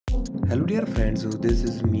Hello dear friends, so this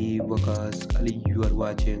is me Wakas Ali. You are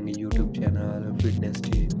watching YouTube channel Fitness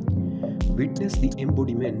Day. Witness the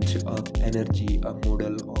embodiment of energy, a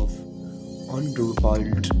model of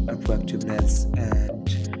unbridled attractiveness and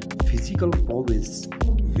physical prowess.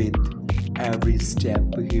 With every step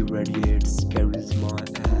he radiates charisma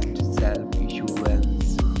and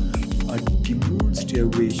self-assurance, a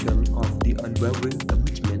demonstration of the unwavering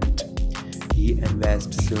commitment he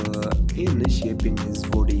invests in shaping his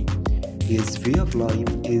body. His way of life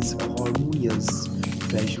is a harmonious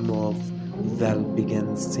version of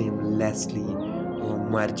well-being seamlessly,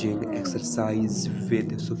 merging exercise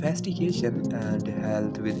with sophistication and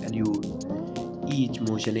health with allure. Each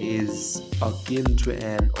motion is akin to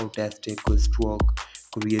an artistic stroke,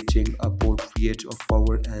 creating a portrait of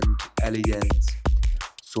power and elegance.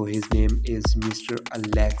 So his name is Mr.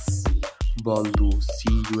 Alex Baldu.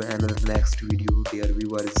 See you in the next video, dear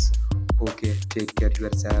viewers. Okay, take care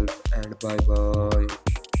yourself and bye bye.